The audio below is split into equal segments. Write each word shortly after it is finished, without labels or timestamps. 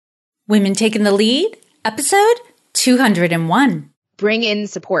Women Taking the Lead, episode 201. Bring in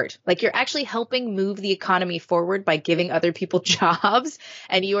support. Like you're actually helping move the economy forward by giving other people jobs,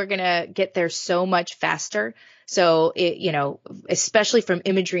 and you are going to get there so much faster. So especially from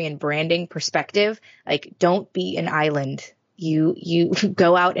imagery and branding perspective, like don't be an island. You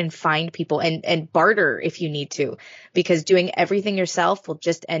go out and find people and barter if you need to, because doing everything yourself will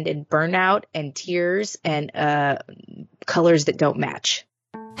just end in burnout and tears and colors that don't match.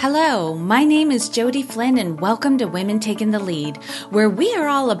 Hello, my name is Jody Flynn and welcome to Women Taking the Lead, where we are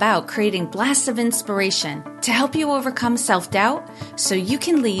all about creating blasts of inspiration to help you overcome self-doubt so you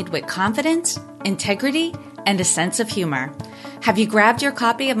can lead with confidence, integrity, and a sense of humor. Have you grabbed your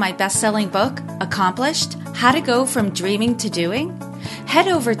copy of my best-selling book, Accomplished: How to Go From Dreaming to Doing? Head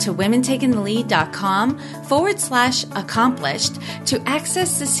over to womentakingthelead.com/accomplished to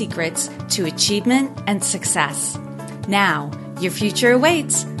access the secrets to achievement and success. Now, your future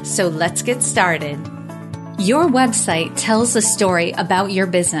awaits, so let's get started. Your website tells a story about your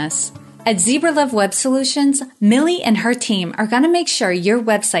business. At Zebra Love Web Solutions, Millie and her team are going to make sure your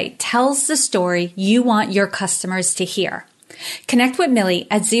website tells the story you want your customers to hear. Connect with Millie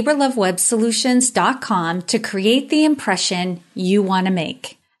at zebralovewebsolutions.com to create the impression you want to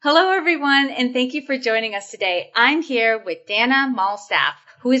make. Hello, everyone, and thank you for joining us today. I'm here with Dana Malstaff,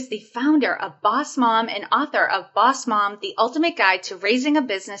 who is the founder of Boss Mom and author of Boss Mom, The Ultimate Guide to Raising a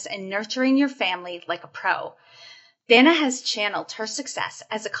Business and Nurturing Your Family Like a Pro. Dana has channeled her success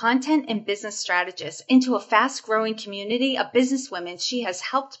as a content and business strategist into a fast-growing community of businesswomen she has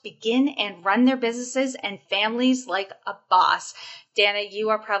helped begin and run their businesses and families like a boss. Dana,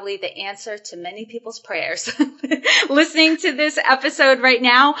 you are probably the answer to many people's prayers listening to this episode right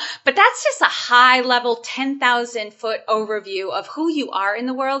now. But that's just a high-level 10,000-foot overview of who you are in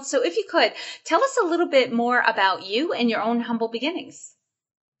the world. So if you could, tell us a little bit more about you and your own humble beginnings.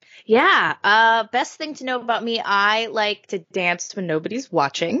 Yeah. Best thing to know about me, I like to dance when nobody's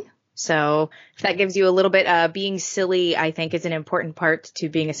watching. So if that gives you a little bit, being silly, I think, is an important part to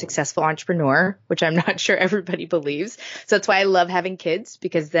being a successful entrepreneur, which I'm not sure everybody believes. So that's why I love having kids,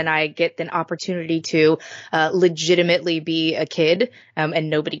 because then I get an opportunity to legitimately be a kid,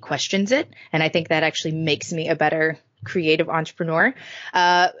 and nobody questions it. And I think that actually makes me a better creative entrepreneur.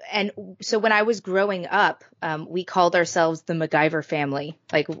 And so when I was growing up, we called ourselves the MacGyver family.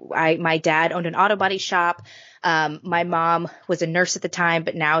 Like my dad owned an auto body shop. My mom was a nurse at the time,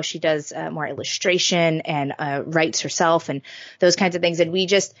 but now she does more illustration and writes herself and those kinds of things. And we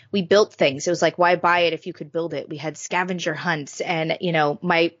built things. It was like, why buy it if you could build it? We had scavenger hunts, and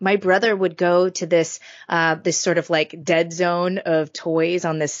my brother would go to this sort of like dead zone of toys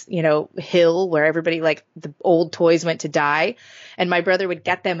on this hill where everybody, like, the old toys went to die, and my brother would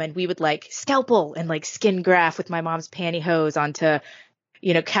get them, and we would like scalpel and like skin graft with my mom's pantyhose onto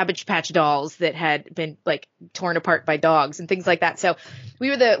Cabbage Patch dolls that had been like torn apart by dogs and things like that. So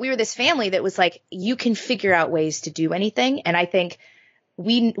we were this family that was like, you can figure out ways to do anything. And I think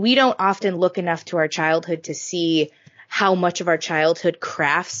we don't often look enough to our childhood to see how much of our childhood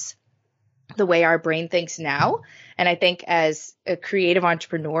crafts the way our brain thinks now. And I think as a creative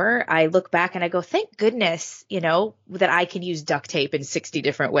entrepreneur, I look back and I go, thank goodness, that I can use duct tape in 60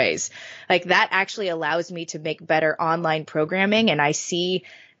 different ways. Like that actually allows me to make better online programming, and I see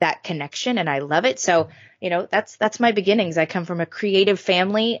that connection and I love it. So, that's my beginnings. I come from a creative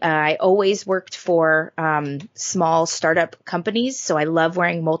family. I always worked for small startup companies, so I love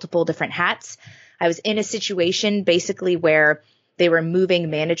wearing multiple different hats. I was in a situation basically where they were moving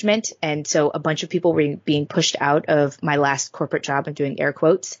management, and so a bunch of people were being pushed out of my last corporate job. I'm doing air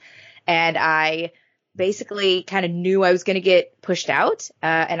quotes. And I basically kind of knew I was going to get pushed out,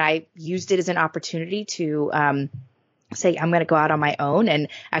 and I used it as an opportunity to say I'm going to go out on my own, and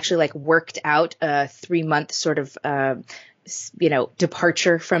actually like worked out a 3-month sort of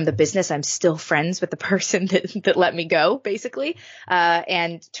departure from the business. I'm still friends with the person that let me go, basically,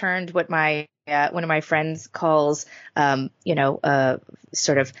 and turned what one of my friends calls,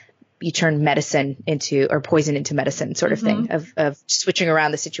 sort of you turn medicine into, or poison into medicine sort of thing, of switching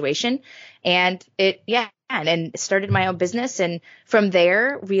around the situation. And and started my own business. And from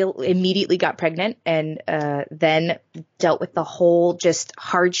there, immediately got pregnant, and then dealt with the whole just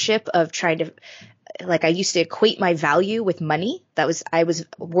hardship of trying to, like, I used to equate my value with money. I was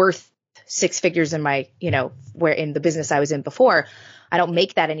worth 6 figures in my, where in the business I was in before. I don't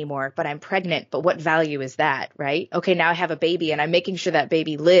make that anymore, but I'm pregnant. But what value is that, right? Okay, now I have a baby and I'm making sure that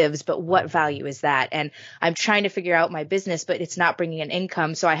baby lives, but what value is that? And I'm trying to figure out my business, but it's not bringing an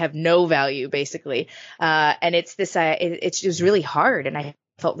income, so I have no value, basically. And it's this, it was really hard, and I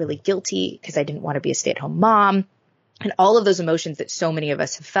felt really guilty because I didn't want to be a stay-at-home mom. and all of those emotions that so many of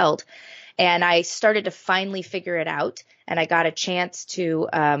us have felt. And I started to finally figure it out. And I got a chance to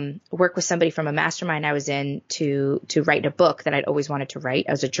work with somebody from a mastermind I was in to write a book that I'd always wanted to write.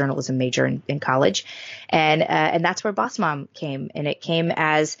 I was a journalism major in college. And that's where Boss Mom came. And it came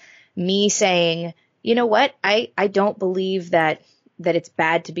as me saying, you know what? I don't believe that it's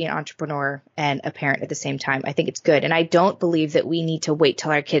bad to be an entrepreneur and a parent at the same time. I think it's good. And I don't believe that we need to wait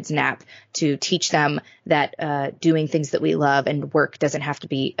till our kids nap to teach them that doing things that we love and work doesn't have to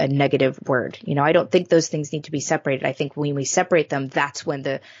be a negative word. You know, I don't think those things need to be separated. I think when we separate them, that's when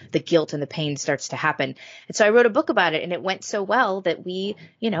the guilt and the pain starts to happen. And so I wrote a book about it, and it went so well that we,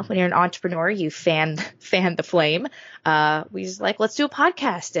 you know, when you're an entrepreneur, you fan the flame. We just like, let's do a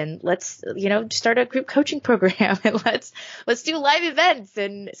podcast, and let's, you know, start a group coaching program, and let's do live events.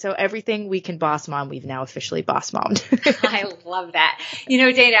 And so everything we can boss mom, we've now officially boss mommed. I love that. You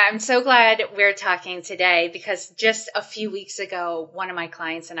know, Dana, I'm so glad we're talking today, because just a few weeks ago, one of my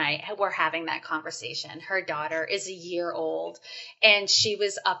clients and I were having that conversation. Her daughter is a year old, and she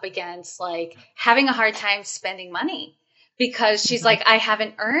was up against like having a hard time spending money, because she's like, I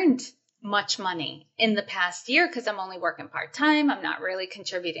haven't earned much money in the past year because I'm only working part-time. I'm not really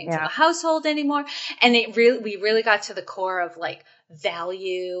contributing to the household anymore. And we really got to the core of like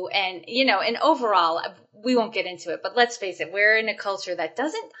value and, you know, and overall, we won't get into it, but let's face it, we're in a culture that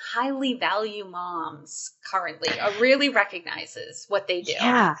doesn't highly value moms currently, or really recognizes what they do.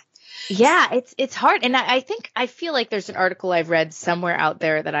 Yeah. Yeah, it's hard. And I feel like there's an article I've read somewhere out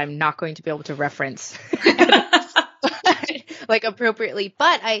there that I'm not going to be able to reference like appropriately,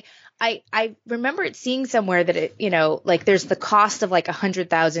 but I remember it seeing somewhere that it, you know, like there's the cost of like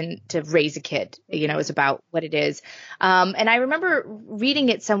 $100,000 to raise a kid, you know, is about what it is. And I remember reading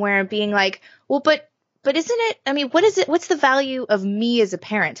it somewhere and being like, well, but isn't it, I mean, what is it? What's the value of me as a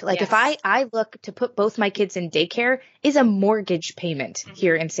parent? Like if I look to put both my kids in daycare is a mortgage payment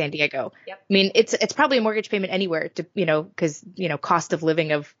here in San Diego. Yep. I mean, it's probably a mortgage payment anywhere to, you know, cause you know, cost of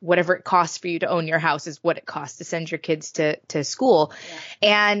living of whatever it costs for you to own your house is what it costs to send your kids to school.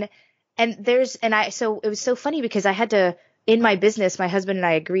 Yeah. So it was so funny because I had to, in my business, my husband and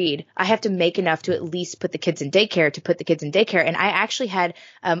I agreed I have to make enough to at least put the kids in daycare. And I actually had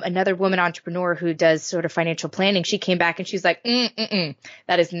another woman entrepreneur who does sort of financial planning. She came back and she's like, that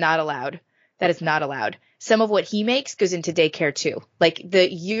is not allowed. That is not allowed. Some of what he makes goes into daycare too. Like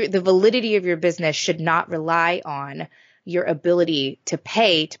the validity of your business should not rely on your ability to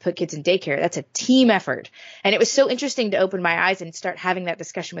pay to put kids in daycare. That's a team effort. And it was so interesting to open my eyes and start having that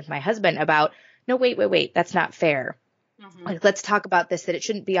discussion with my husband about, no, wait, that's not fair. Like, let's talk about this, that it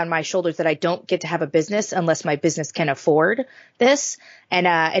shouldn't be on my shoulders, that I don't get to have a business unless my business can afford this. And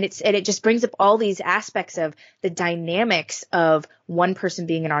it just brings up all these aspects of the dynamics of one person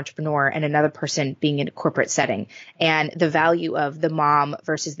being an entrepreneur and another person being in a corporate setting, and the value of the mom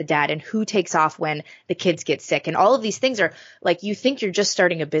versus the dad, and who takes off when the kids get sick. And all of these things are like, you think you're just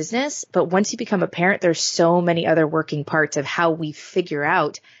starting a business, but once you become a parent, there's so many other working parts of how we figure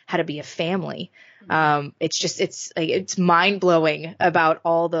out how to be a family. It's mind blowing about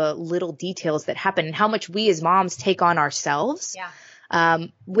all the little details that happen and how much we as moms take on ourselves,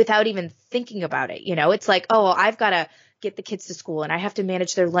 without even thinking about it. You know, it's like, oh, I've got to get the kids to school and I have to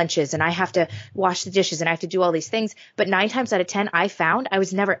manage their lunches and I have to wash the dishes and I have to do all these things. But 9 times out of 10, I found I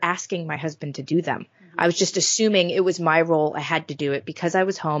was never asking my husband to do them. I was just assuming it was my role. I had to do it because I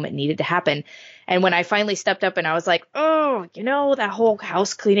was home. It needed to happen. And when I finally stepped up and I was like, oh, you know, that whole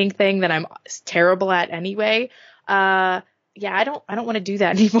house cleaning thing that I'm terrible at anyway. I don't want to do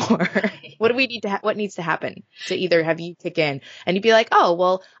that anymore. What do we need to, what needs to happen to either have you kick in? And you'd be like, oh,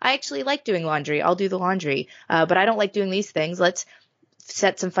 well, I actually like doing laundry. I'll do the laundry. But I don't like doing these things. Let's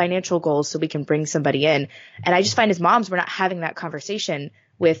set some financial goals so we can bring somebody in. And I just find as moms, we're not having that conversation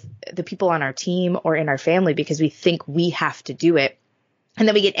with the people on our team or in our family because we think we have to do it. And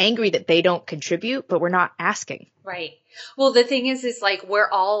then we get angry that they don't contribute, but we're not asking. Right. Well, the thing is like, we're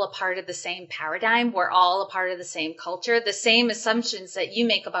all a part of the same paradigm. We're all a part of the same culture. The same assumptions that you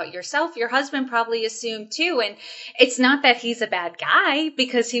make about yourself, your husband probably assumed too. And it's not that he's a bad guy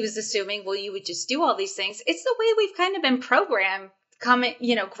because he was assuming, well, you would just do all these things. It's the way we've kind of been programmed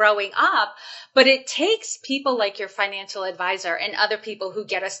growing up. But it takes people like your financial advisor and other people who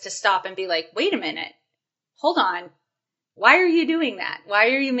get us to stop and be like, wait a minute, hold on. Why are you doing that? Why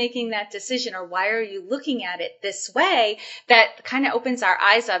are you making that decision? Or why are you looking at it this way? That kind of opens our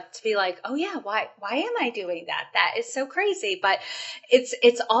eyes up to be like, oh yeah, why am I doing that? That is so crazy. But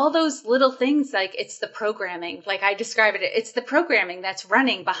it's all those little things, like it's the programming, like I described it. It's the programming that's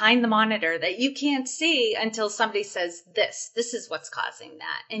running behind the monitor that you can't see until somebody says this is what's causing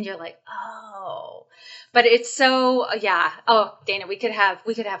that. And you're like, oh, but it's so, yeah. Oh, Dana, we could have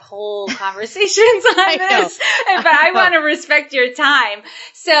whole conversations on this, but I want to respect your time.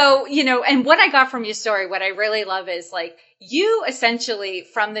 So, and what I got from your story, what I really love is like, you essentially,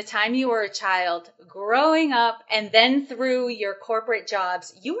 from the time you were a child, growing up, and then through your corporate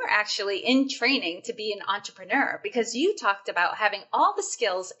jobs, you were actually in training to be an entrepreneur, because you talked about having all the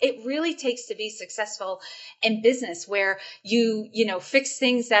skills it really takes to be successful in business, where you fix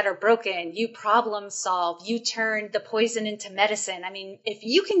things that are broken, you problem solve, you turn the poison into medicine. I mean, if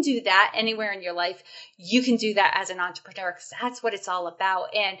you can do that anywhere in your life, you can do that as an entrepreneur, because that's what it's all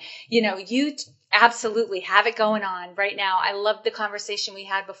about. And, you absolutely have it going on right now. I love the conversation we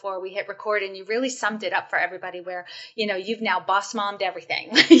had before we hit record, and you really summed it up for everybody where, you've now boss mommed everything.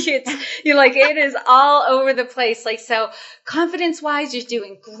 You're like, it is all over the place. Like, so confidence wise, you're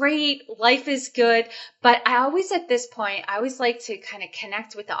doing great. Life is good. But I always, at this point, I always like to kind of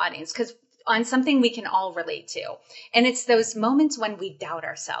connect with the audience, because on something we can all relate to. And it's those moments when we doubt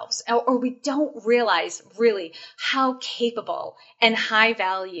ourselves, or we don't realize really how capable and high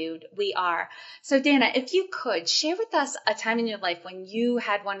valued we are. So Dana, if you could share with us a time in your life when you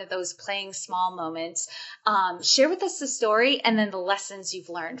had one of those playing small moments, share with us the story and then the lessons you've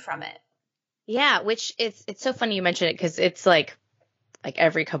learned from it. Yeah, which it's so funny you mention it, because it's like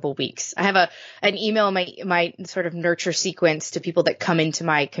every couple weeks I have an email in my sort of nurture sequence to people that come into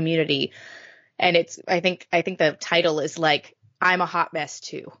my community. And I think the title is like, I'm a hot mess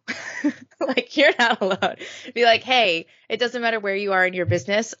too. Like, you're not alone. Be like, hey, it doesn't matter where you are in your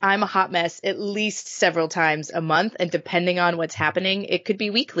business. I'm a hot mess at least several times a month. And depending on what's happening, it could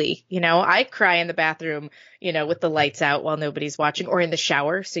be weekly. I cry in the bathroom, with the lights out while nobody's watching, or in the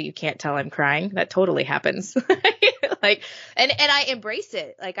shower, so you can't tell I'm crying. That totally happens. Like, and I embrace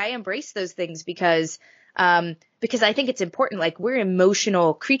it. Like, I embrace those things because I think it's important. Like, we're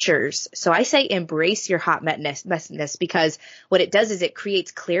emotional creatures. So I say embrace your hot messiness, because what it does is it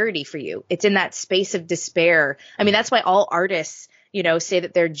creates clarity for you. It's in that space of despair. I mean, that's why all artists, say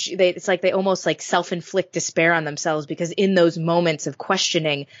that it's like they almost like self-inflict despair on themselves, because in those moments of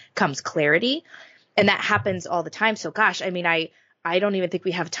questioning comes clarity. And that happens all the time. So gosh, I mean, I don't even think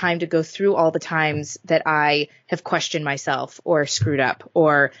we have time to go through all the times that I have questioned myself or screwed up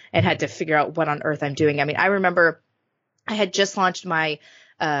and had to figure out what on earth I'm doing. I mean, I remember I had just launched my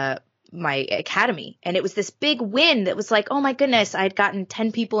academy, and it was this big win that was like, oh my goodness, I had gotten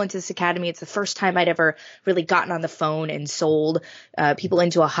 10 people into this academy. It's the first time I'd ever really gotten on the phone and sold people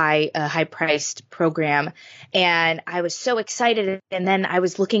into a high priced program. And I was so excited. And then I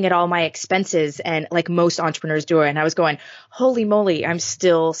was looking at all my expenses, and like most entrepreneurs do, and I was going, holy moly, I'm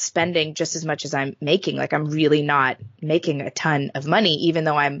still spending just as much as I'm making. Like, I'm really not making a ton of money, even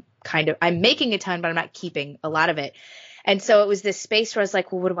though I'm making a ton, but I'm not keeping a lot of it. And so it was this space where I was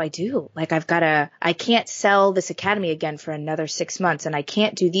like, well, what do I do? Like, I can't sell this academy again for another 6 months, and I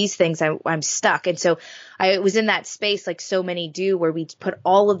can't do these things. I'm stuck. And so I was in that space, like so many do, where we put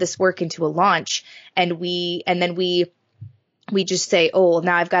all of this work into a launch, and then we just say, oh,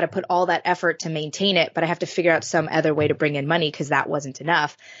 now I've got to put all that effort to maintain it, but I have to figure out some other way to bring in money, because that wasn't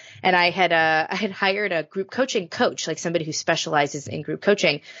enough. And I had hired a group coaching coach, like somebody who specializes in group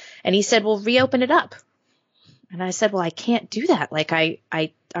coaching. And he said, well, reopen it up. And I said, well, I can't do that. Like, I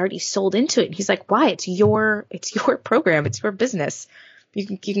already sold into it. And he's like, why? It's your program. It's your business.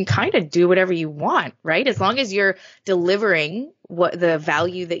 You can kind of do whatever you want, right? As long as you're delivering what the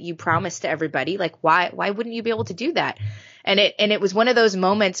value that you promised to everybody, like, why wouldn't you be able to do that? And it was one of those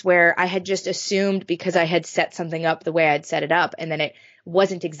moments where I had just assumed, because I had set something up the way I'd set it up, and then it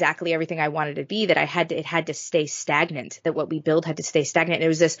wasn't exactly everything I wanted it to be, that it had to stay stagnant, that what we build had to stay stagnant. And it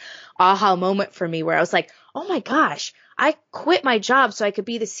was this aha moment for me where I was like, oh my gosh, I quit my job so I could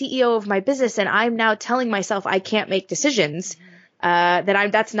be the CEO of my business. And I'm now telling myself I can't make decisions,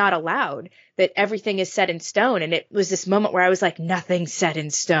 that's not allowed, that everything is set in stone. And it was this moment where I was like, nothing's set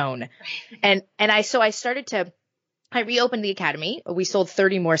in stone. And I reopened the academy. We sold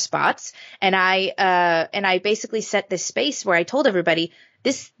 30 more spots. And I basically set this space where I told everybody,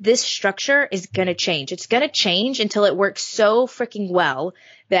 this structure is going to change. It's going to change until it works so freaking well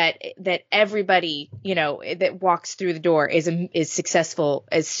that everybody, that walks through the door is successful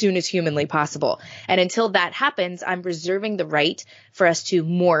as soon as humanly possible. And until that happens, I'm reserving the right for us to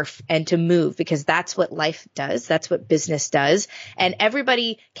morph and to move, because that's what life does. That's what business does. And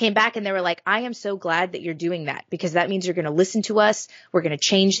everybody came back and they were like, I am so glad that you're doing that, because that means you're going to listen to us. We're going to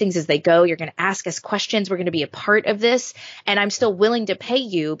change things as they go. You're going to ask us questions. We're going to be a part of this. And I'm still willing to pay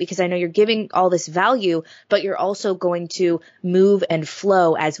you because I know you're giving all this value, but you're also going to move and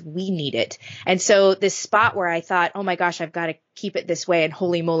flow as we need it. And so this spot where I thought, oh my gosh, I've got to keep it this way, and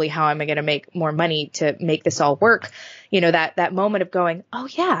holy moly, how am I going to make more money to make this all work? That moment of going, oh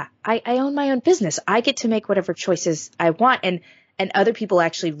yeah, I own my own business. I get to make whatever choices I want. And other people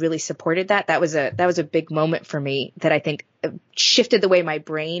actually really supported that. That was a big moment for me that I think shifted the way my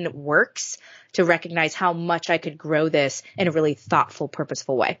brain works to recognize how much I could grow this in a really thoughtful,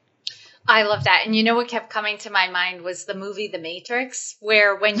 purposeful way. I love that. And what kept coming to my mind was the movie The Matrix,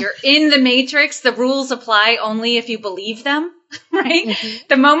 where when you're in the Matrix, the rules apply only if you believe them, right? Mm-hmm.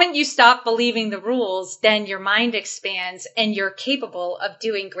 The moment you stop believing the rules, then your mind expands and you're capable of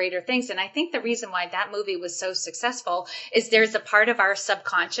doing greater things. And I think the reason why that movie was so successful is there's a part of our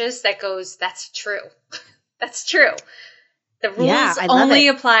subconscious that goes, that's true. That's true. The rules only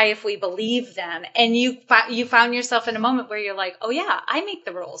apply if we believe them. And you found yourself in a moment where you're like, oh yeah, I make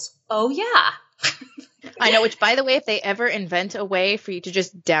the rules. Oh yeah. I know, which by the way, if they ever invent a way for you to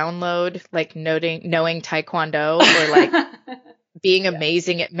just download like knowing Taekwondo or like being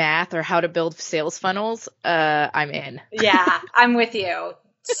amazing at math or how to build sales funnels, I'm in. Yeah, I'm with you.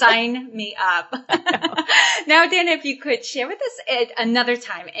 Sign me up. Now, Dana, if you could share with us at another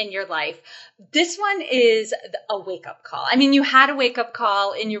time in your life. This one is a wake-up call. I mean, you had a wake-up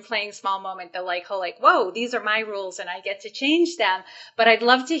call in your Playing Small moment, the whoa, these are my rules and I get to change them. But I'd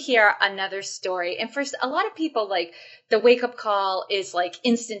love to hear another story. And for a lot of people, the wake-up call is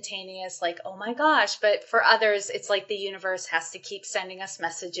instantaneous, oh my gosh. But for others, it's like the universe has to keep sending us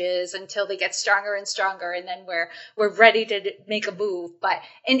messages until they get stronger and stronger. And then we're ready to make a move. But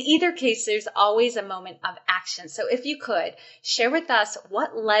in either case, there's always a moment of action. So if you could share with us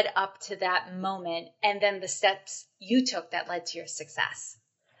what led up to that moment and then the steps you took that led to your success.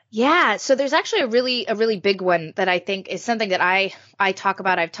 Yeah. So there's actually a really big one that I think is something that I talk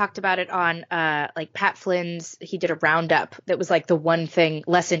about. I've talked about it on Pat Flynn's, he did a roundup that was the one thing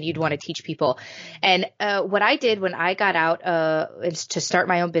lesson you'd want to teach people. And what I did when I got out to start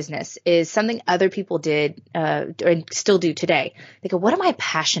my own business is something other people did and still do today. They go, what am I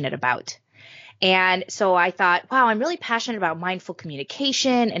passionate about? And so I thought, wow, I'm really passionate about mindful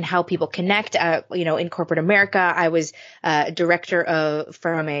communication and how people connect. In corporate America, I was director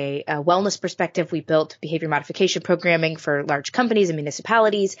from a wellness perspective. We built behavior modification programming for large companies and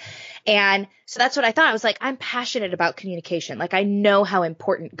municipalities. And so that's what I thought. I was like, I'm passionate about communication. I know how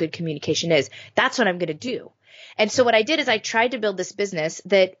important good communication is. That's what I'm going to do. And so what I did is I tried to build this business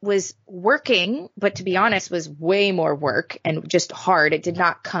that was working, but to be honest, was way more work and just hard. It did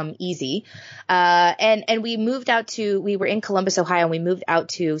not come easy. And we were in Columbus, Ohio, and we moved out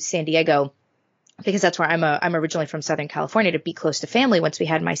to San Diego because that's where I'm originally from Southern California, to be close to family once we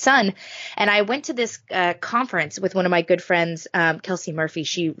had my son. And I went to this conference with one of my good friends, Kelsey Murphy.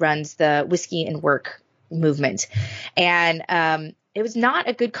 She runs the Whiskey and Work movement. And it was not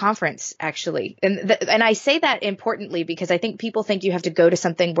a good conference, actually. And I say that importantly because I think people think you have to go to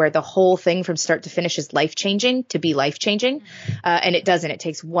something where the whole thing from start to finish is life-changing to be life-changing. And it doesn't. It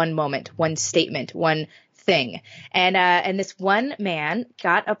takes one moment, one statement, one thing. And this one man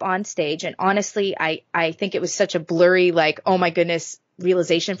got up on stage, and honestly, I think it was such a blurry, oh my goodness,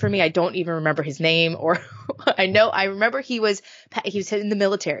 realization for me. I don't even remember his name, or I remember he was in the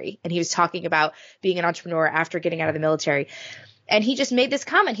military and he was talking about being an entrepreneur after getting out of the military. And he just made this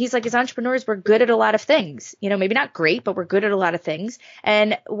comment. He's like, as entrepreneurs, we're good at a lot of things, maybe not great, but we're good at a lot of things.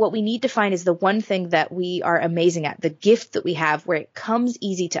 And what we need to find is the one thing that we are amazing at, the gift that we have where it comes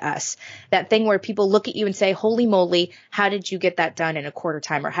easy to us, that thing where people look at you and say, holy moly, how did you get that done in a quarter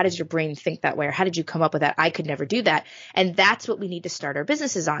time? Or how did your brain think that way? Or how did you come up with that? I could never do that. And that's what we need to start our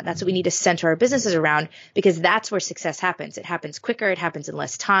businesses on. That's what we need to center our businesses around, because that's where success happens. It happens quicker. It happens in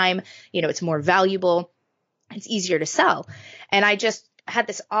less time. It's more valuable. It's easier to sell. And I just had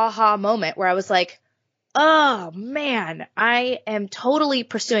this aha moment where I was like, oh man, I am totally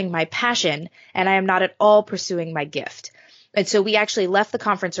pursuing my passion and I am not at all pursuing my gift. And so we actually left the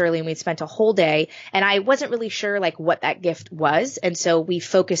conference early and we spent a whole day, and I wasn't really sure like what that gift was. And so we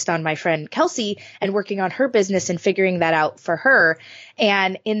focused on my friend Kelsey and working on her business and figuring that out for her.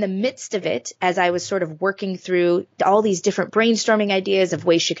 And in the midst of it, as I was sort of working through all these different brainstorming ideas of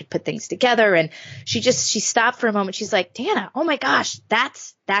ways she could put things together, and she stopped for a moment. She's like, Dana, oh my gosh,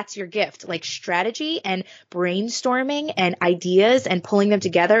 that's your gift, like strategy and brainstorming and ideas and pulling them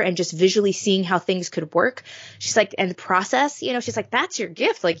together and just visually seeing how things could work. She's like, and the process, she's like, that's your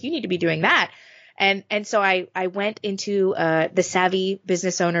gift. Like you need to be doing that. And so I went into the Savvy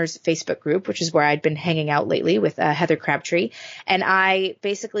Business Owners Facebook group, which is where I'd been hanging out lately with Heather Crabtree. And I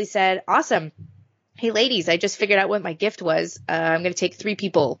basically said, awesome. Hey, ladies, I just figured out what my gift was. I'm going to take 3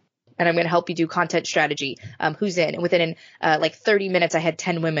 people and I'm going to help you do content strategy. Who's in? And within like 30 minutes, I had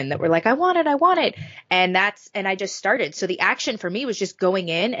 10 women that were like, I want it. And I just started. So the action for me was just going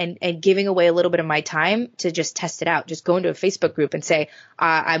in and giving away a little bit of my time to just test it out. Just go into a Facebook group and say,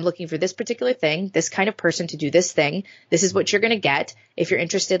 I'm looking for this particular thing, this kind of person to do this thing. This is what you're going to get. If you're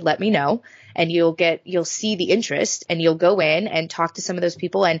interested, let me know. And you'll see the interest and you'll go in and talk to some of those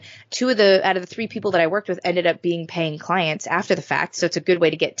people. And 2 out of the 3 people that I worked with ended up being paying clients after the fact. So it's a good way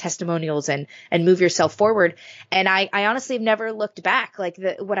to get testimonials and move yourself forward. And I honestly have never looked back. Like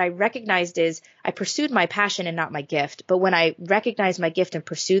what I recognized is I pursued my passion and not my gift. But when I recognized my gift and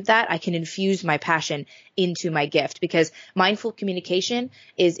pursued that, I can infuse my passion into my gift, because mindful communication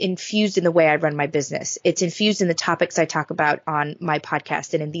is infused in the way I run my business. It's infused in the topics I talk about on my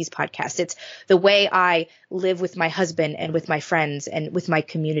podcast and in these podcasts. It's the way I live with my husband and with my friends and with my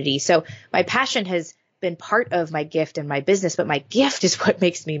community. So my passion has been part of my gift and my business, but my gift is what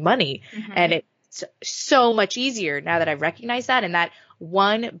makes me money. Mm-hmm. And it's so much easier now that I recognize that. And that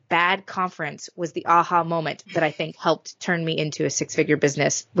one bad conference was the aha moment that I think helped turn me into a 6-figure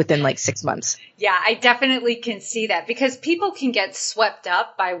business within like 6 months. Yeah, I definitely can see that, because people can get swept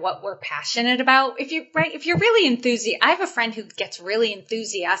up by what we're passionate about. If you're really enthusiastic, I have a friend who gets really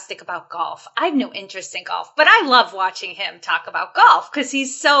enthusiastic about golf. I have no interest in golf, but I love watching him talk about golf because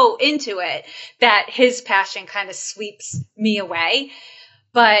he's so into it that his passion kind of sweeps me away.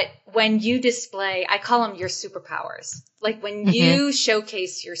 But when you display, I call them your superpowers. Like when you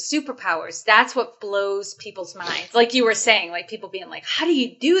showcase your superpowers, that's what blows people's minds. Like you were saying, like people being like, how do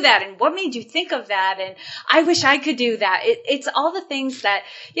you do that? And what made you think of that? And I wish I could do that. It's all the things that,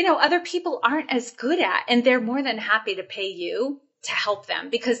 other people aren't as good at, and they're more than happy to pay you to help them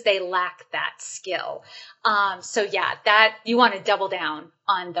because they lack that skill. So yeah, that you want to double down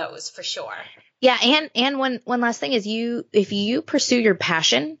on those for sure. Yeah. And one last thing is if you pursue your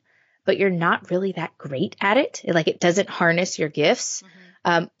passion, but you're not really that great at it, like it doesn't harness your gifts,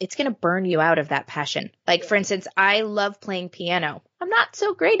 it's going to burn you out of that passion. Like for instance, I love playing piano. I'm not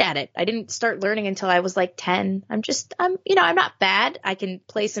so great at it. I didn't start learning until I was like 10. I'm not bad. I can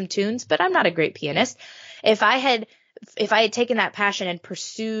play some tunes, but I'm not a great pianist. If I had taken that passion and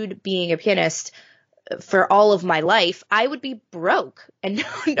pursued being a pianist for all of my life, I would be broke and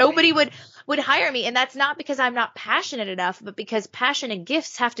nobody would hire me. And that's not because I'm not passionate enough, but because passion and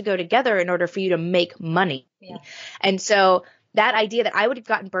gifts have to go together in order for you to make money. Yeah. And so that idea that I would have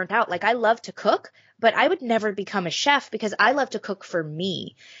gotten burnt out, like I love to cook, but I would never become a chef because I love to cook for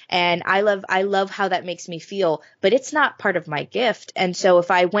me. And I love how that makes me feel, but it's not part of my gift. And so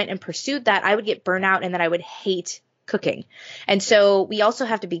if I went and pursued that, I would get burnt out and then I would hate cooking. And so we also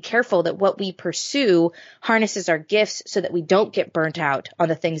have to be careful that what we pursue harnesses our gifts so that we don't get burnt out on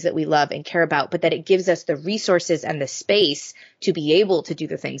the things that we love and care about, but that it gives us the resources and the space to be able to do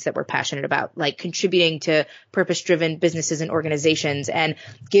the things that we're passionate about, like contributing to purpose-driven businesses and organizations and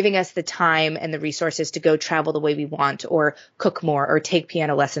giving us the time and the resources to go travel the way we want or cook more or take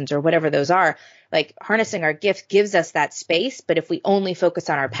piano lessons or whatever those are. Like harnessing our gift gives us that space, but if we only focus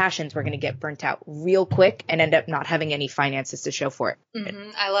on our passions, we're going to get burnt out real quick and end up not having any finances to show for it. Mm-hmm.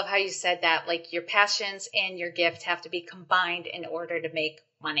 I love how you said that. Like your passions and your gift have to be combined in order to make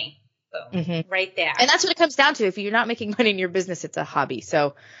money. Boom. Mm-hmm. Right there. And that's what it comes down to. If you're not making money in your business, it's a hobby.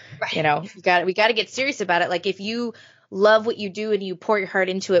 So, right. We got to get serious about it. Like if you love what you do and you pour your heart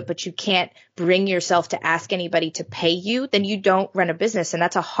into it, but you can't bring yourself to ask anybody to pay you, then you don't run a business. And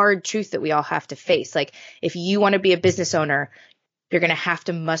that's a hard truth that we all have to face. Like if you want to be a business owner, you're going to have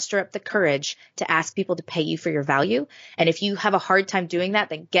to muster up the courage to ask people to pay you for your value. And if you have a hard time doing that,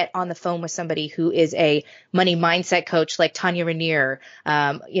 then get on the phone with somebody who is a money mindset coach like Tanya Rainier,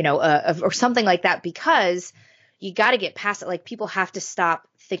 or something like that, because you got to get past it. Like people have to stop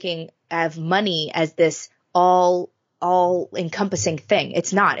thinking of money as this all encompassing thing.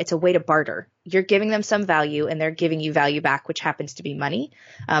 It's not. It's a way to barter. you're giving them some value and they're giving you value back, which happens to be money.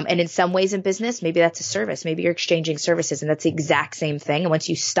 And in some ways in business, maybe that's a service. Maybe you're exchanging services and that's the exact same thing. And once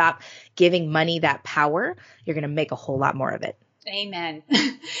you stop giving money that power, you're going to make a whole lot more of it. Amen.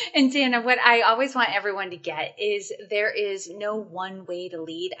 And Dana, what I always want everyone to get is there is no one way to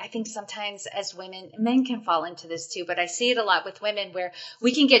lead. I think sometimes as women, men can fall into this too, but I see it a lot with women where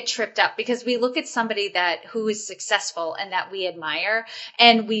we can get tripped up because we look at somebody who is successful and that we admire,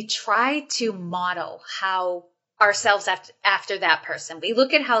 and we try to model how ourselves after that person. We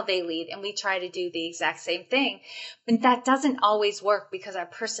look at how they lead and we try to do the exact same thing. But that doesn't always work because our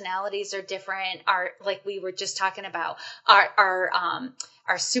personalities are different. Like we were just talking about, our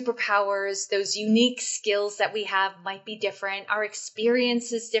superpowers, those unique skills that we have might be different. Our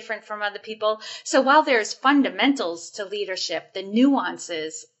experience is different from other people. So while there's fundamentals to leadership, the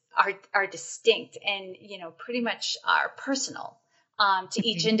nuances are distinct and, pretty much are personal to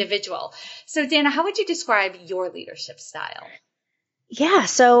each individual. So Dana, how would you describe your leadership style? Yeah.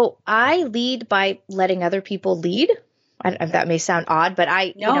 So I lead by letting other people lead. That may sound odd, but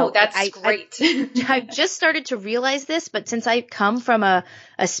that's great. I've just started to realize this, but since I come from a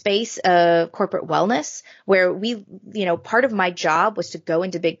space of corporate wellness where part of my job was to go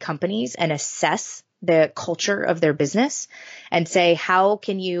into big companies and assess the culture of their business and say, how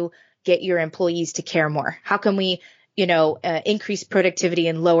can you get your employees to care more? How can we increase productivity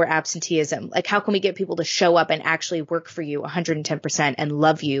and lower absenteeism? Like, how can we get people to show up and actually work for you 110% and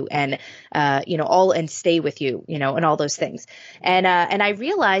love you and, and stay with you, and all those things. And I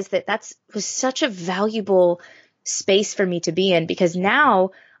realized that was such a valuable space for me to be in, because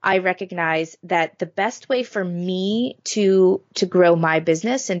now I recognize that the best way for me to grow my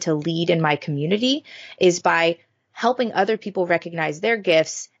business and to lead in my community is by helping other people recognize their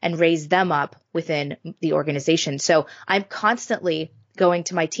gifts and raise them up within the organization. So I'm constantly going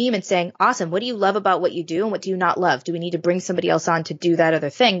to my team and saying, awesome, what do you love about what you do and what do you not love? Do we need to bring somebody else on to do that other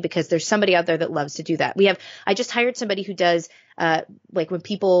thing? Because there's somebody out there that loves to do that. I just hired somebody who does, like when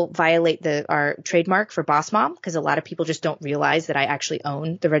people violate our trademark for Boss Mom, because a lot of people just don't realize that I actually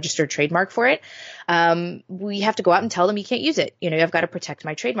own the registered trademark for it. We have to go out and tell them you can't use it. I've got to protect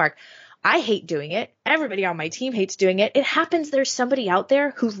my trademark. I hate doing it. Everybody on my team hates doing it. It happens there's somebody out there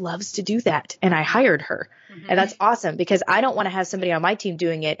who loves to do that. And I hired her. Mm-hmm. And that's awesome because I don't want to have somebody on my team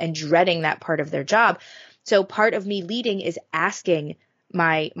doing it and dreading that part of their job. So part of me leading is asking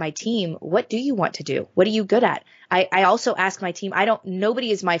my team, what do you want to do? What are you good at? I also ask my team,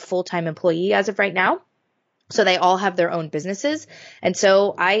 nobody is my full-time employee as of right now. So they all have their own businesses. And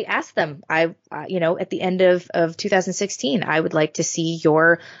so I asked them, at the end of 2016, I would like to see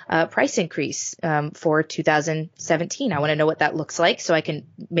your price increase for 2017. I want to know what that looks like so I can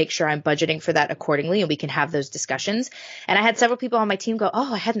make sure I'm budgeting for that accordingly and we can have those discussions. And I had several people on my team go,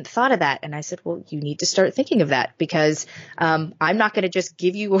 oh, I hadn't thought of that. And I said, well, you need to start thinking of that because I'm not going to just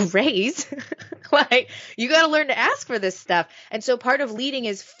give you a raise. Like, you got to learn to ask for this stuff. And so part of leading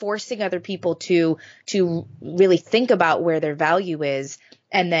is forcing other people to really think about where their value is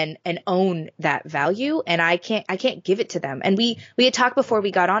and own that value. And I can't give it to them. And we had talked before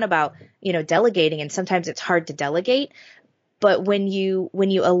we got on about, delegating, and sometimes it's hard to delegate. But when you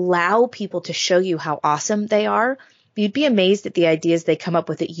allow people to show you how awesome they are, you'd be amazed at the ideas they come up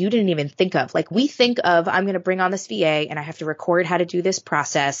with that you didn't even think of. Like, we think of, I'm going to bring on this VA and I have to record how to do this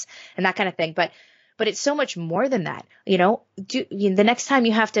process and that kind of thing. But it's so much more than that. The next time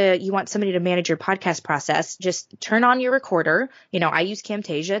you want somebody to manage your podcast process, just turn on your recorder. I use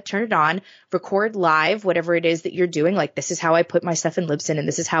Camtasia, turn it on, record live, whatever it is that you're doing. Like, this is how I put my stuff in Libsyn and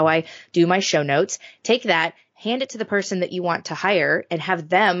this is how I do my show notes. Take that, hand it to the person that you want to hire and have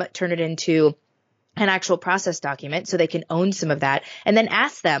them turn it into an actual process document so they can own some of that, and then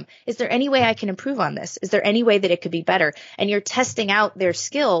ask them, is there any way I can improve on this? Is there any way that it could be better? And you're testing out their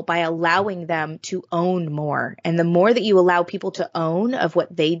skill by allowing them to own more. And the more that you allow people to own of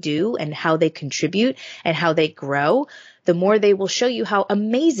what they do and how they contribute and how they grow, the more they will show you how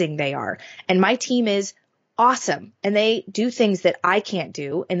amazing they are. And my team is awesome. And they do things that I can't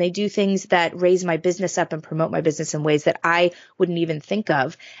do. And they do things that raise my business up and promote my business in ways that I wouldn't even think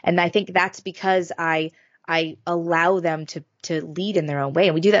of. And I think that's because I allow them to lead in their own way.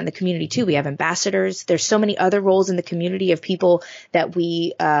 And we do that in the community too. We have ambassadors. There's so many other roles in the community of people that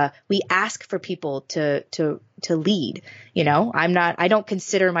we ask for people to lead. I don't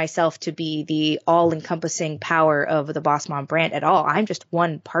consider myself to be the all encompassing power of the Boss Mom brand at all. I'm just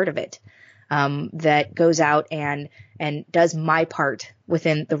one part of it. that goes out and does my part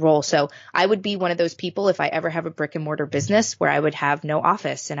within the role. So I would be one of those people if I ever have a brick and mortar business where I would have no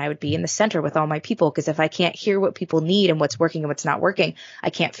office and I would be in the center with all my people. Because if I can't hear what people need and what's working and what's not working, I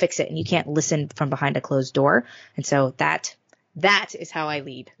can't fix it. And you can't listen from behind a closed door. And so that is how I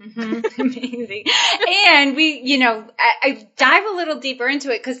lead. Mm-hmm. Amazing. And I dive a little deeper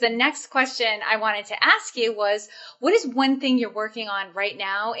into it because the next question I wanted to ask you was, what is one thing you're working on right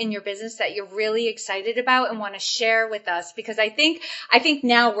now in your business that you're really excited about and want to share with us? Because I think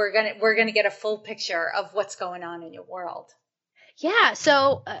now we're going to get a full picture of what's going on in your world. Yeah.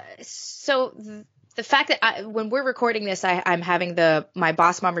 So the fact that when we're recording this, I'm having my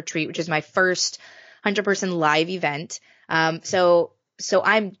Boss Mom retreat, which is my first 100-person live event. So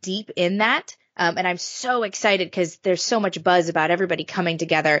I'm deep in that. And I'm so excited because there's so much buzz about everybody coming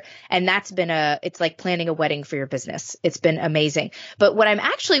together. And that's been it's like planning a wedding for your business. It's been amazing. But what I'm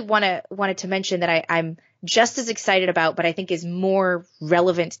actually wanted to mention that I'm just as excited about, but I think is more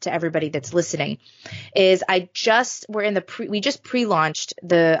relevant to everybody that's listening is we just pre-launched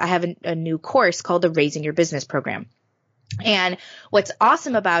I have a new course called the Raising Your Business program. And what's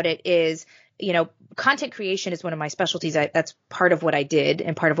awesome about it is, content creation is one of my specialties. That's part of what I did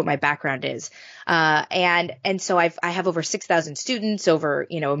and part of what my background is. And so I have over 6,000 students, over,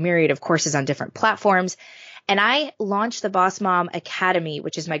 a myriad of courses on different platforms. And I launched the Boss Mom Academy,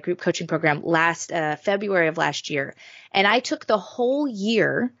 which is my group coaching program February of last year. And I took the whole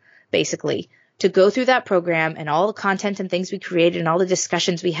year basically to go through that program and all the content and things we created and all the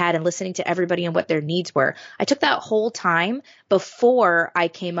discussions we had and listening to everybody and what their needs were. I took that whole time before I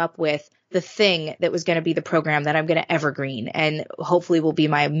came up with the thing that was going to be the program that I'm going to evergreen and hopefully will be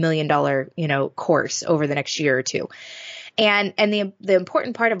my $1 million, course over the next year or two. And the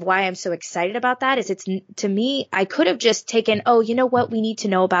important part of why I'm so excited about that is to me, I could have just taken, you know what, we need to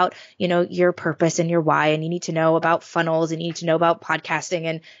know about, your purpose and your why, and you need to know about funnels and you need to know about podcasting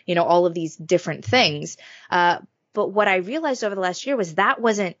and, all of these different things. But what I realized over the last year was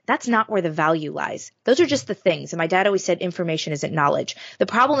that's not where the value lies. Those are just the things. And my dad always said information isn't knowledge. The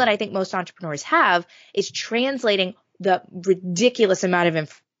problem that I think most entrepreneurs have is translating the ridiculous amount of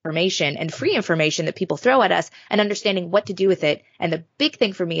information and free information that people throw at us and understanding what to do with it. And the big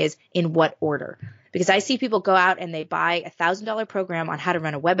thing for me is in what order. Because I see people go out and they buy $1,000 program on how to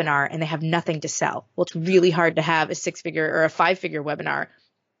run a webinar and they have nothing to sell. Well, it's really hard to have a 6-figure or a 5-figure webinar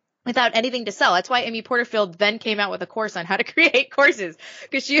without anything to sell. That's why Amy Porterfield then came out with a course on how to create courses,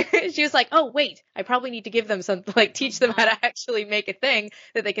 because she was like, oh, wait, I probably need to give them something, like teach them how to actually make a thing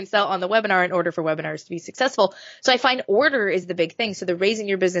that they can sell on the webinar in order for webinars to be successful. So I find order is the big thing. So the Raising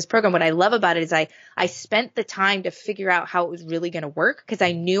Your Business program, what I love about it is I spent the time to figure out how it was really going to work, because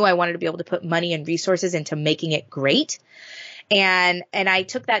I knew I wanted to be able to put money and resources into making it great. And I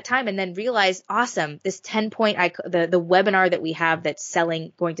took that time and then realized, awesome, this 10-point, the webinar that we have that's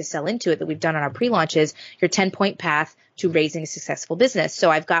going to sell into it that we've done on our pre-launch is your 10-point path to raising a successful business. So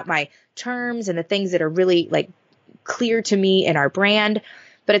I've got my terms and the things that are really like clear to me in our brand,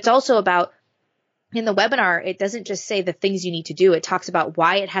 but it's also about, in the webinar, it doesn't just say the things you need to do. It talks about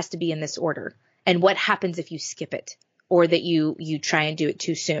why it has to be in this order and what happens if you skip it, or that you try and do it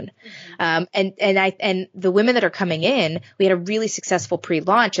too soon. Mm-hmm. And the women that are coming in, we had a really successful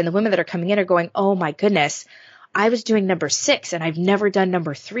pre-launch, and the women that are coming in are going, oh my goodness, I was doing number 6 and I've never done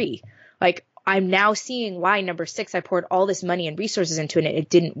number 3. Like, I'm now seeing why number 6, I poured all this money and resources into it and it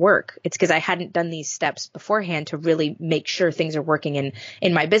didn't work. It's because I hadn't done these steps beforehand to really make sure things are working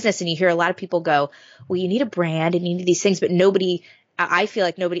in my business. And you hear a lot of people go, well, you need a brand and you need these things, but I feel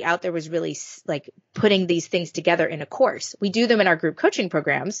like nobody out there was really like putting these things together in a course. We do them in our group coaching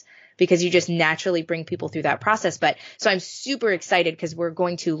programs because you just naturally bring people through that process. But so I'm super excited because we're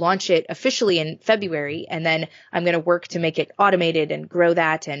going to launch it officially in February, and then I'm going to work to make it automated and grow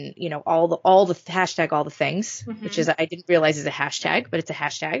that, and all the hashtag, all the things, mm-hmm. which is, I didn't realize is a hashtag, but it's a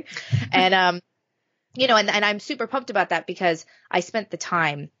hashtag. And and I'm super pumped about that because I spent the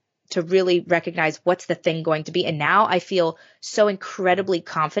time to really recognize what's the thing going to be. And now I feel so incredibly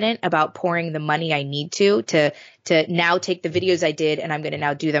confident about pouring the money I need to now take the videos I did, and I'm going to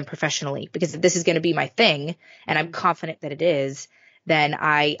now do them professionally, because if this is going to be my thing and I'm confident that it is, then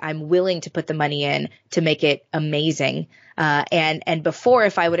I'm willing to put the money in to make it amazing. And before,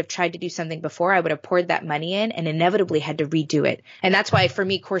 if I would have tried to do something before, I would have poured that money in and inevitably had to redo it. And that's why for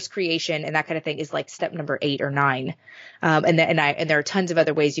me, course creation and that kind of thing is like step number 8 or 9. And there are tons of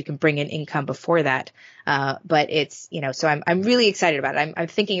other ways you can bring in income before that. But it's, so I'm really excited about it. I'm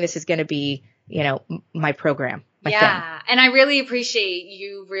thinking this is going to be, my program. thing. And I really appreciate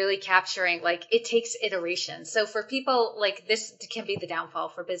you really capturing, like, it takes iteration. So for people, like, this can be the downfall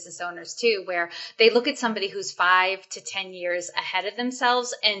for business owners too, where they look at somebody who's 5 to 10 years ahead of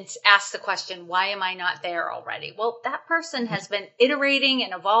themselves and ask the question, why am I not there already? Well, that person has been iterating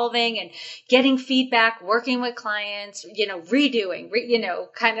and evolving and getting feedback, working with clients, redoing,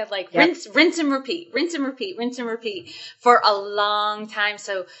 kind of like rinse and repeat for a long time.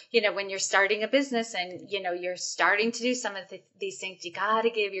 So, when you're starting a business and, you're starting to do some of these things, you got to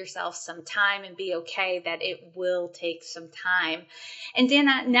give yourself some time and be okay that it will take some time. And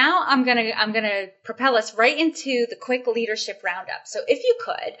Dana, now I'm going to propel us right into the quick leadership roundup. So if you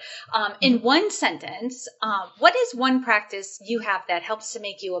could, in one sentence, what is one practice you have that helps to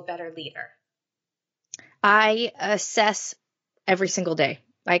make you a better leader? I assess every single day.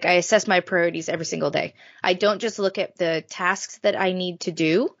 Like, I assess my priorities every single day. I don't just look at the tasks that I need to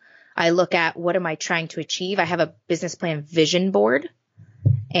do. I look at what am I trying to achieve. I have a business plan vision board,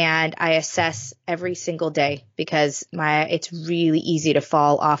 and I assess every single day because it's really easy to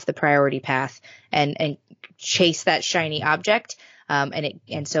fall off the priority path and chase that shiny object.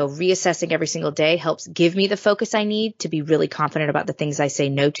 And so reassessing every single day helps give me the focus I need to be really confident about the things I say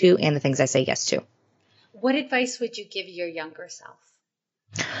no to and the things I say yes to. What advice would you give your younger self?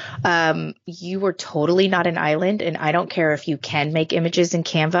 You are totally not an island, and I don't care if you can make images in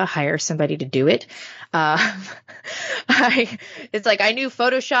Canva, hire somebody to do it. It's like I knew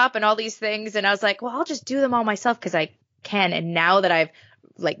Photoshop and all these things, and I was like, well, I'll just do them all myself because I can. And now that I've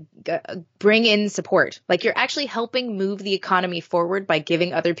bring in support, like, you're actually helping move the economy forward by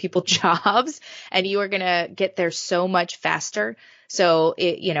giving other people jobs, and you are going to get there so much faster. So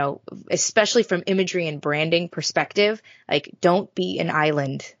especially from imagery and branding perspective, like, don't be an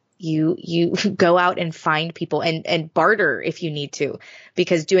island. You go out and find people and barter if you need to,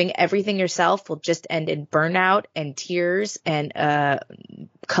 because doing everything yourself will just end in burnout and tears and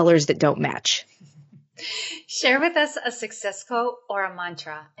colors that don't match. Share with us a success quote or a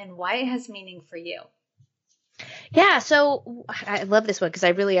mantra and why it has meaning for you. Yeah, so I love this one because I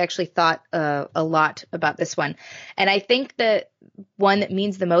really actually thought a lot about this one. And I think that one that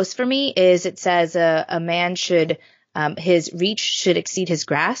means the most for me is it says a man should, his reach should exceed his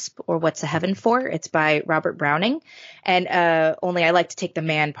grasp, or what's a heaven for? It's by Robert Browning. And only I like to take the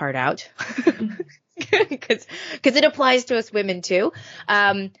man part out because it applies to us women too.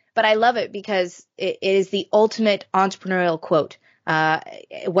 But I love it because it is the ultimate entrepreneurial quote.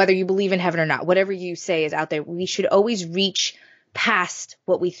 Whether you believe in heaven or not, whatever you say is out there. We should always reach past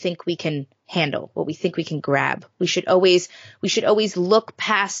what we think we can handle, what we think we can grab. We should always look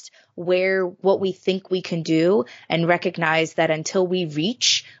past what we think we can do and recognize that until we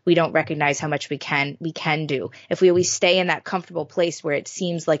reach, we don't recognize how much we can do. If we always stay in that comfortable place where it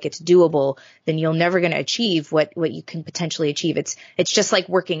seems like it's doable, then you're never going to achieve what you can potentially achieve. It's just like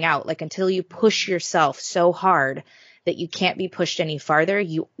working out. Like, until you push yourself so hard that you can't be pushed any farther,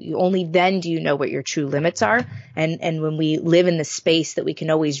 you only then do you know what your true limits are. And when we live in the space that we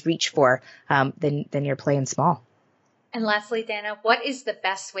can always reach for, then you're playing small. And lastly, Dana, what is the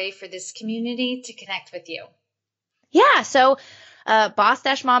best way for this community to connect with you? Yeah, so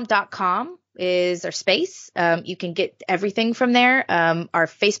boss-mom.com is our space. You can get everything from there. Our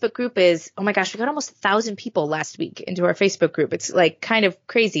Facebook group is, oh my gosh, we got almost 1,000 people last week into our Facebook group. It's like kind of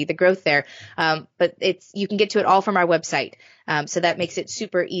crazy, the growth there. But you can get to it all from our website. So that makes it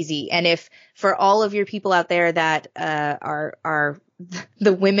super easy. And if for all of your people out there that are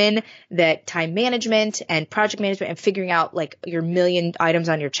the women that time management and project management and figuring out like your million items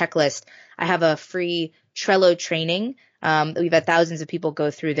on your checklist, I have a free Trello training that we've had thousands of people go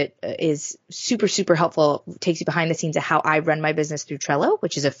through that is super, super helpful. Takes you behind the scenes of how I run my business through Trello,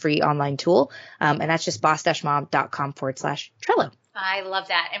 which is a free online tool. And that's just boss-mom.com/Trello. I love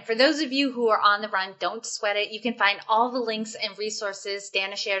that. And for those of you who are on the run, don't sweat it. You can find all the links and resources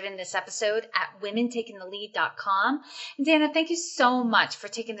Dana shared in this episode at womentakingthelead.com. And Dana, thank you so much for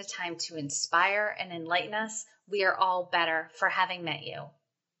taking the time to inspire and enlighten us. We are all better for having met you.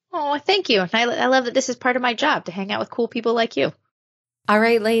 Oh, thank you. I love that this is part of my job, to hang out with cool people like you. All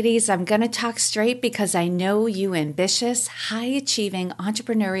right, ladies, I'm going to talk straight because I know you ambitious, high-achieving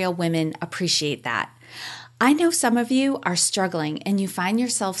entrepreneurial women appreciate that. I know some of you are struggling and you find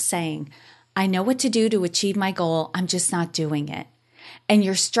yourself saying, I know what to do to achieve my goal, I'm just not doing it. And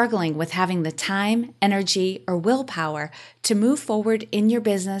you're struggling with having the time, energy, or willpower to move forward in your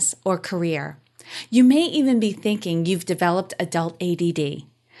business or career. You may even be thinking you've developed adult ADD.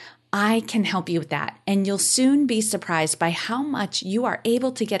 I can help you with that, and you'll soon be surprised by how much you are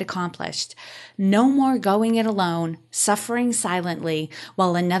able to get accomplished. No more going it alone, suffering silently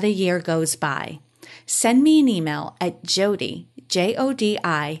while another year goes by. send me an email at Jodi, Jodi,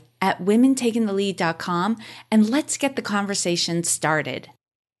 at womentakingthelead.com, and let's get the conversation started.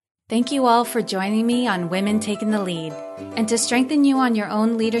 Thank you all for joining me on Women Taking the Lead. And to strengthen you on your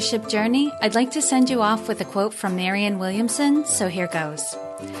own leadership journey, I'd like to send you off with a quote from Marianne Williamson, so here goes.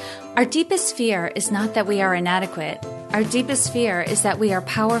 Our deepest fear is not that we are inadequate. Our deepest fear is that we are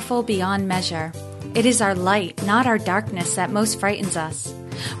powerful beyond measure. It is our light, not our darkness, that most frightens us.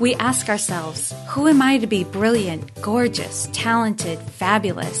 We ask ourselves, who am I to be brilliant, gorgeous, talented,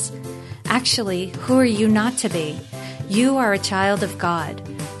 fabulous? Actually, who are you not to be? You are a child of God.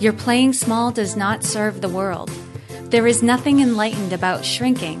 Your playing small does not serve the world. There is nothing enlightened about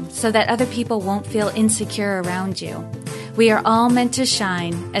shrinking so that other people won't feel insecure around you. We are all meant to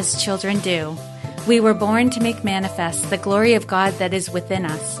shine as children do. We were born to make manifest the glory of God that is within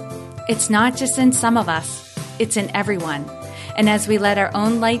us. It's not just in some of us, it's in everyone. And as we let our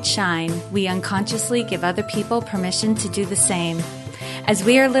own light shine, we unconsciously give other people permission to do the same. As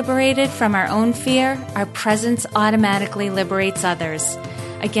we are liberated from our own fear, our presence automatically liberates others.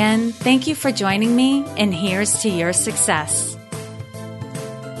 Again, thank you for joining me, and here's to your success.